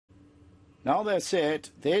Now they're set.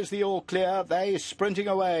 There's the all clear. They're sprinting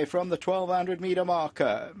away from the 1200-metre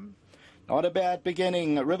marker. Not a bad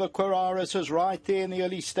beginning. River Queraress is right there in the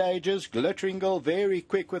early stages. Glittering Girl very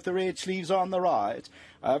quick with the red sleeves on the right.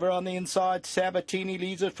 Over on the inside, Sabatini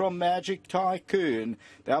leads it from Magic Tycoon.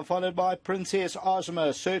 They're followed by Princess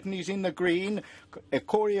Ozma. Certainly's in the green.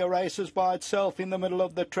 Queraress by itself in the middle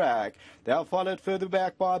of the track. They're followed further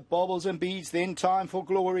back by Bobbles and Beads, then Time for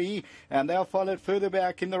Glory. And they're followed further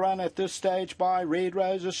back in the run at this stage by Red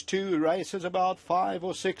Roses 2. Races about 5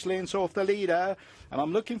 or 6 lengths off the leader. And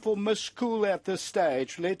I'm looking for Miss Cool at this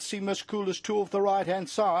stage. Let's see, Miss Cool is 2 off the right-hand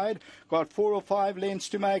side. Got 4 or 5 lengths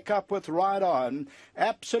to make up with Right On.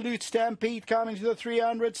 Absolute Stampede coming to the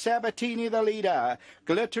 300. Sabatini the leader.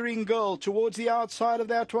 Glittering Girl towards the outside of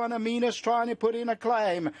that one. Amina's trying to put in a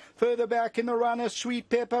claim. Further back in the runner, Sweet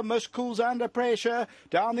Pepper. Miss Cool's under pressure.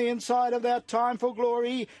 Down the inside of that, Time for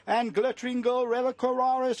Glory. And Glittering Girl, River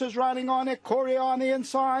Queraress is running on it. Corey on the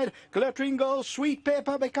inside. Glittering Girl, Sweet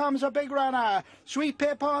Pepper becomes a big runner. Sweet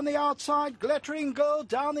Pepper on the outside. Glittering Girl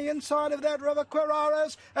down the inside of that River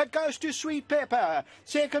Queraress. It goes to Sweet Pepper.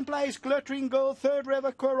 Second place, Glittering Girl. Third,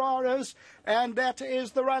 River Queraress. And that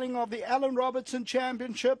is the running of the Allan Robertson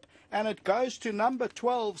Championship. And it goes to number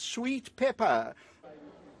 12, Sweet Pepper.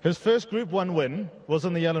 His first Group 1 win was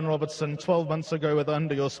in the Allan Robertson 12 months ago with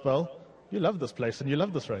Under Your Spell. You love this place and you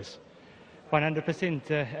love this race.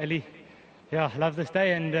 100%, Ali. Yeah, I love this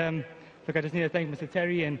day. And look, I just need to thank Mr.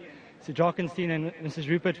 Tarry and Mr. Jarkenstein and Mrs.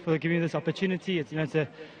 Rupert for giving me this opportunity. It's, it's an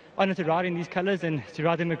honour to ride in these colours and to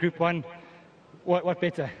ride in a Group 1. What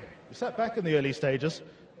better? You sat back in the early stages,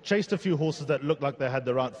 chased a few horses that looked like they had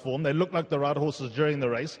the right form. They looked like the right horses during the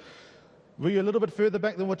race. Were you a little bit further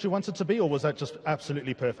back than what you wanted to be, or was that just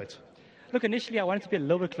absolutely perfect? Look, initially I wanted to be a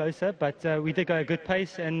little bit closer, but we did go a good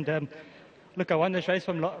pace. And look, I won this race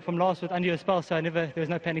from last with Under Your Spell, so there was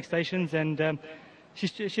no panic stations. And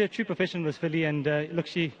she's a true professional, this filly. And look,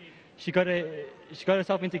 she got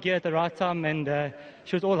herself into gear at the right time, and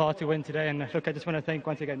she was all hard to win today. And look, I just want to thank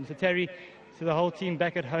once again Mr. Tarry, to the whole team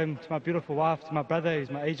back at home, to my beautiful wife, to my brother who's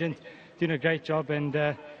my agent, doing a great job, and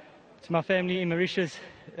to my family in Mauritius.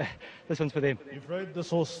 This one's for them. You've rode this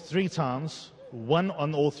horse 3 times, won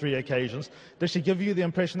on all 3 occasions. Does she give you the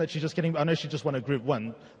impression that she's just getting, I know she just won a Group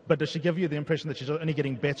 1, but does she give you the impression that she's only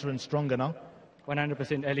getting better and stronger now?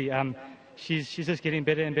 100%, Ellie. She's just getting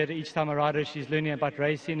better and better each time I ride her. She's learning about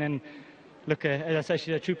racing, and look, as I say,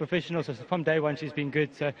 she's a true professional, so from day one she's been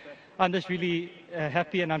good. So I'm just really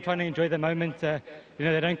happy, and I'm trying to enjoy the moment. They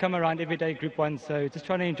don't come around every day, Group 1, so just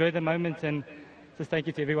trying to enjoy the moment, and just thank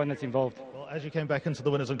you to everyone that's involved. Well, as you came back into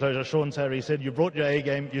the winners' enclosure, Sean Tarry said you brought your A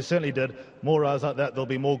game. You certainly did. More rides like that, there'll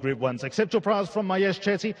be more Group 1s. Accept your prize from Mayesh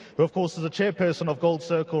Chetty, who of course is a chairperson of Gold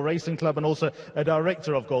Circle Racing Club and also a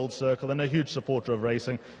director of Gold Circle and a huge supporter of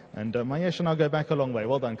racing. And Mayesh and I go back a long way.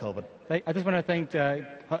 Well done, Calvin. I just want to thank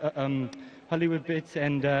Hollywood Bits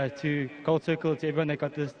and to Gold Circle, to everyone that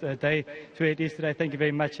got this day to where it is today. Thank you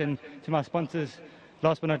very much. And to my sponsors,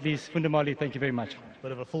 last but not least, Fundamali, thank you very much.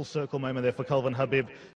 Bit of a full circle moment there for Calvin Habib.